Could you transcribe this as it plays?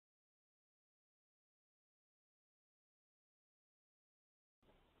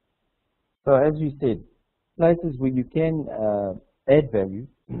So as you said, places where you can add value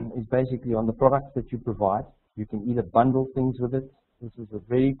is basically on the products that you provide. You can either bundle things with it. This is a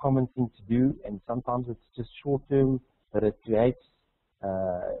very common thing to do, and sometimes it's just short term, but it creates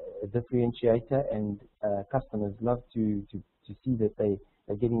a differentiator, and customers love to see that they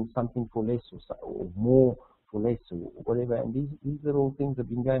are getting something for less or more for less or whatever. And these little things have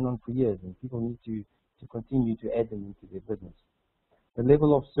been going on for years, and people need to continue to add them into their business. The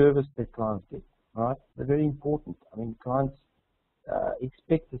level of service that clients get, right? They're very important. I mean, clients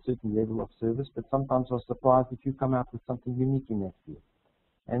expect a certain level of service, but sometimes are surprised if you come out with something unique in that field.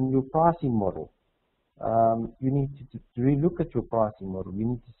 And your pricing model, you need to relook at your pricing model. You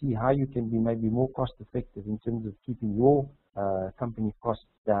need to see how you can be maybe more cost effective in terms of keeping your company costs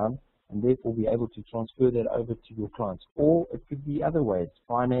down, and therefore be able to transfer that over to your clients. Or it could be other ways,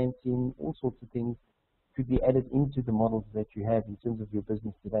 financing, all sorts of things could be added into the models that you have in terms of your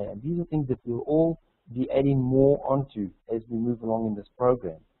business today. And these are things that we'll all be adding more onto as we move along in this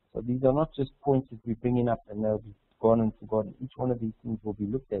program. So these are not just points that we're bringing up and they'll be gone and forgotten. Each one of these things will be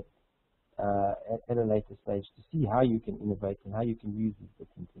looked at a later stage to see how you can innovate and how you can use these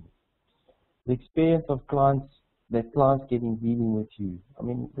different things. The experience of clients, that clients getting dealing with you. I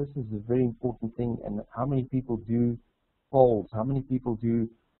mean, this is a very important thing, and how many people do polls, how many people do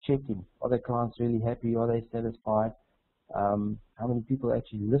check-in? Are their clients really happy? Are they satisfied? How many people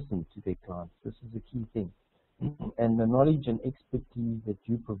actually listen to their clients? This is a key thing. And the knowledge and expertise that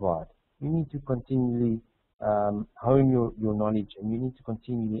you provide. You need to continually hone your knowledge, and you need to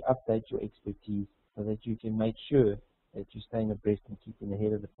continually update your expertise so that you can make sure that you're staying abreast and keeping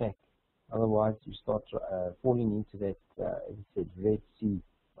ahead of the pack. Otherwise, you start falling into that, as I said, red sea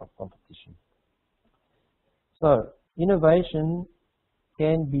of competition. So, innovation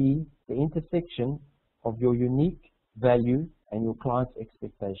can be the intersection of your unique value and your client's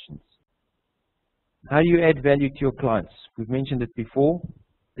expectations. How do you add value to your clients? We've mentioned it before.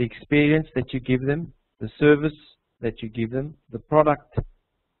 The experience that you give them, the service that you give them, the product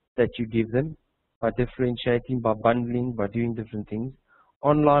that you give them by differentiating, by bundling, by doing different things.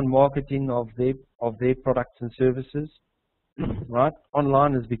 Online marketing of their products and services, right?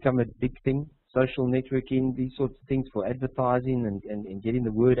 Online has become a big thing. Social networking, these sorts of things for advertising and getting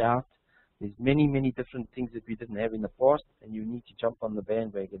the word out. There's many, many different things that we didn't have in the past, and you need to jump on the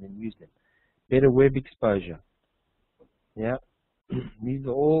bandwagon and use them. Better web exposure. Yeah, these are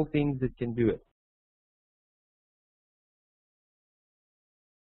all things that can do it.